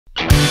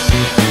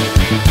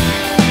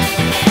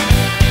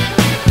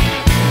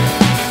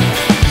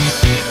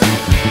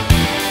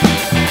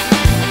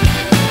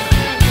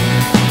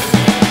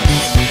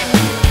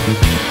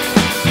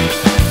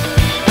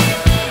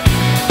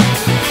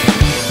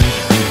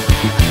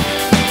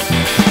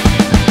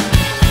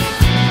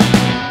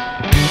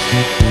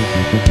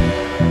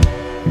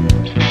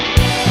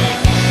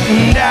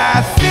And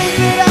I think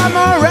that I'm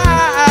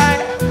alright.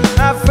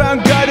 I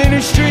found God in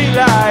a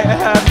streetlight. I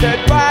have that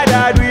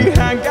wide-eyed, we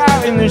hang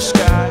out in the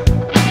sky.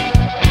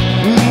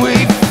 We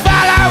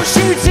follow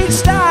shooting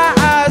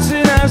stars,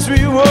 and as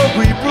we walk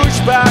we push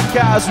back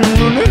cars and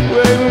run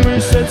away when we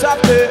set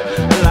up the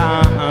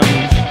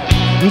alarms.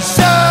 And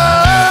so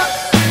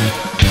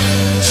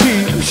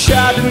cheap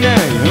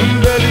Chardonnay and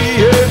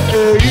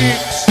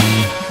Bellyaches,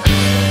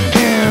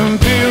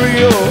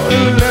 Imperial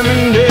and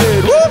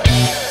lemonade. Woo!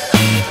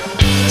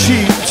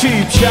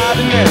 Cheap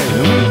Chardonnay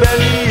and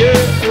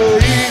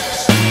Bellyaches,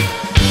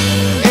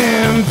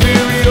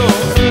 Imperial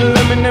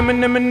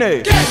and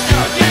lemonade. Get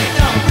down,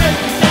 break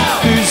it down.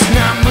 There's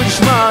not much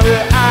more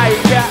that I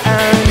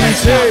can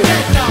say,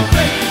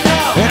 Break it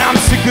down. and I'm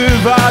sick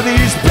of all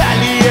these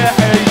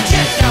Bellyaches.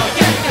 Get down,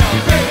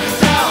 break it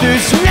down.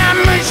 There's not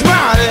much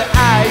more that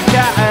I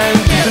can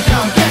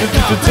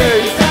say,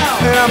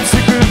 and I'm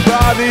sick of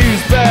all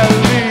these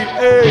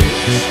Bellyaches.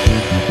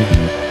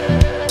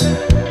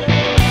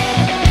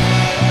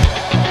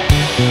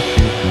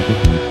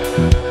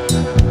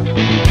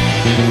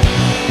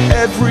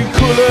 Every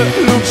colour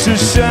looks the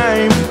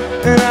same,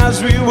 and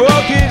as we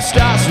walk it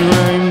starts to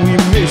rain. We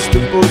miss the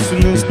bus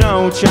and there's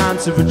no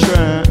chance of a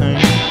train.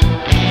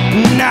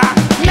 Not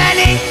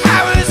many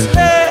hours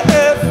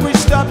left, we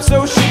stopped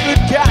so she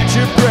could catch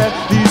her breath.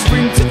 These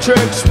winter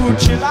treks would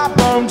chill our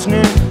bones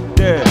near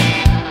death.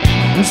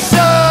 And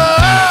so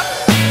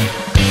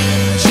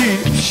cheap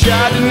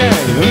Chardonnay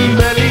and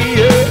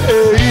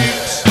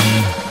Bellyaches,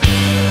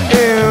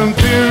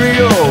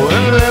 Imperial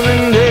and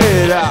lemonade.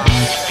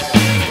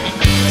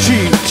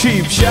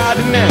 Cheap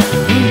Chardonnay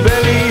and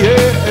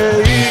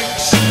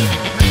Bellyaches,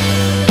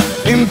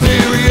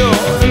 Imperial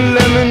and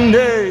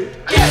lemonade.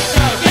 Get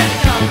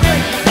down,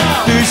 break it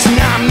down. There's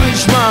not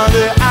much more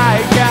that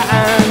I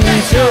can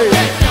say,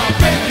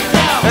 Break it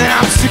down. and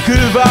I'm sick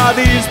of all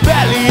these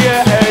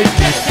Bellyaches.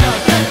 Get down,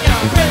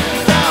 break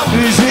it down.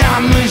 There's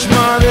not much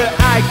more that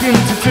I can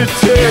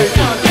take,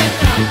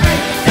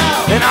 Break it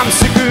down. and I'm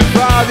sick of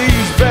all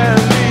these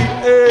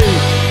Bellyaches.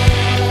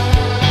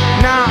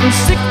 Now I'm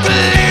sick of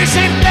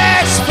losing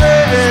best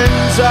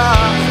friends.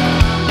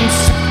 I'm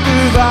sick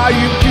of all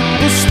you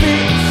people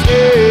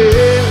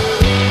speaking.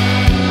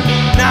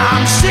 Now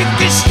I'm sick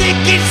of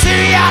sticking to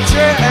your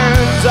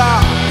trends.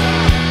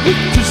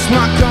 Because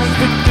my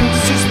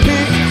confidence is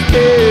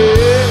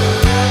peaking.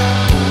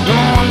 No,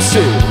 I'm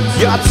sick,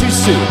 you're too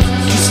sick,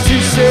 just too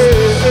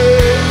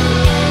sick.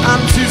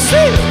 I'm too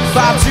sick,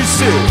 I'm too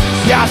sick,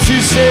 you're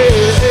too sick.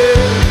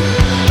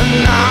 And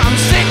now I'm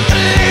sick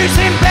of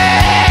losing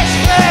best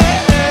friends.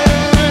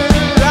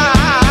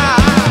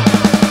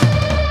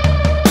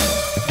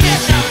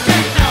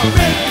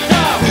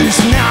 There's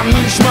not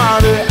much more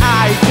that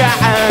I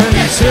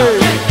can say,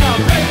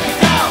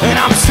 and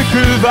I'm sick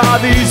of all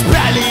these